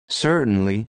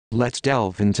Certainly, let's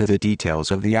delve into the details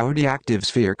of the Audi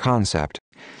activesphere concept.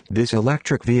 This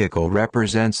electric vehicle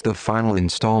represents the final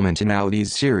installment in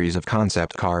Audi's series of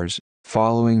concept cars,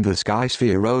 following the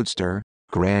Skysphere Roadster,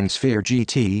 Grand Sphere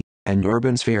GT, and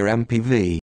Urban Sphere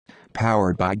MPV.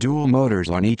 Powered by dual motors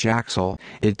on each axle,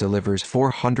 it delivers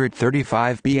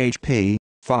 435 bhp,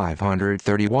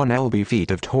 531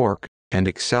 lb-ft of torque, and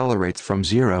accelerates from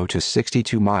 0 to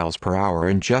 62 miles per hour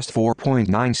in just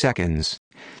 4.9 seconds.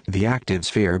 The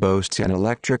activesphere boasts an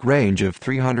electric range of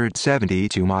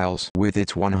 372 miles with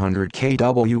its 100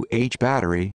 kWh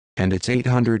battery, and its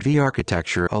 800V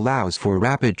architecture allows for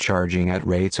rapid charging at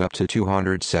rates up to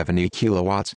 270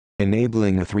 kilowatts,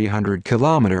 enabling a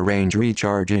 300-kilometer range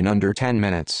recharge in under 10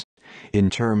 minutes. In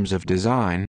terms of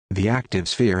design, the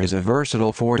activesphere is a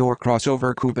versatile four-door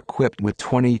crossover coupe equipped with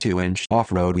 22-inch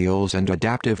off-road wheels and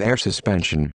adaptive air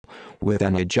suspension. With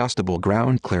an adjustable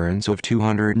ground clearance of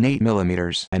 208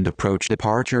 mm and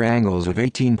approach-departure angles of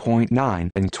 18.9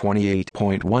 and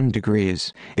 28.1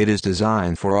 degrees, it is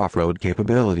designed for off-road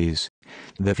capabilities.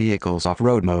 The vehicle's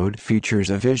off-road mode features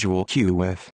a visual cue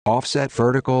with offset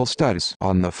vertical studs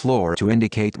on the floor to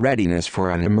indicate readiness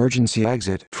for an emergency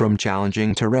exit from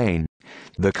challenging terrain.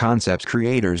 The concept's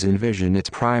creators envision its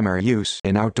primary use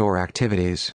in outdoor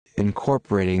activities,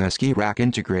 incorporating a ski rack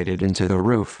integrated into the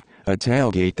roof, a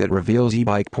tailgate that reveals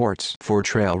e-bike ports for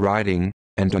trail riding,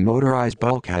 and a motorized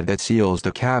bulkhead that seals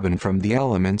the cabin from the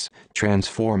elements,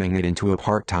 transforming it into a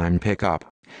part-time pickup.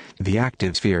 The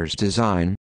activesphere's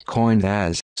design, coined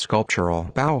as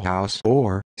sculptural Bauhaus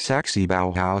or sexy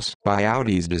Bauhaus by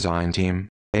Audi's design team,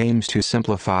 aims to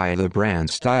simplify the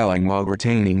brand's styling while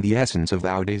retaining the essence of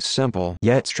Audi's simple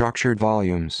yet structured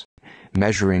volumes.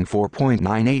 Measuring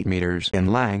 4.98 meters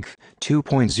in length,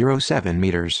 2.07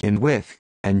 meters in width,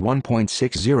 and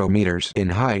 1.60 meters in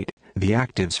height, the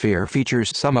activesphere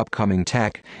features some upcoming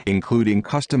tech, including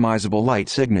customizable light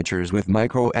signatures with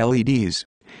micro-LEDs.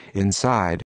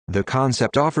 Inside, the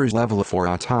concept offers level 4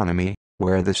 autonomy,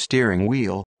 where the steering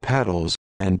wheel, pedals,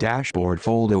 and dashboard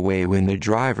fold away when the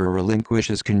driver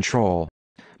relinquishes control.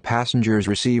 Passengers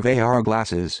receive AR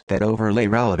glasses that overlay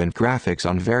relevant graphics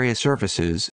on various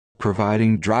surfaces,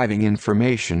 providing driving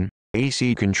information,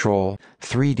 AC control,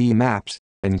 3D maps,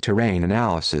 and terrain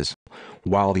analysis.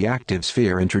 While the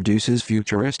activesphere introduces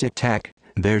futuristic tech,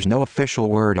 there's no official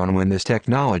word on when this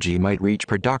technology might reach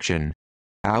production.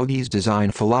 Audi's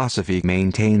design philosophy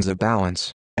maintains a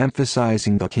balance,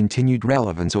 emphasizing the continued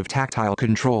relevance of tactile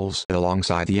controls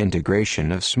alongside the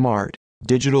integration of smart,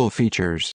 digital features.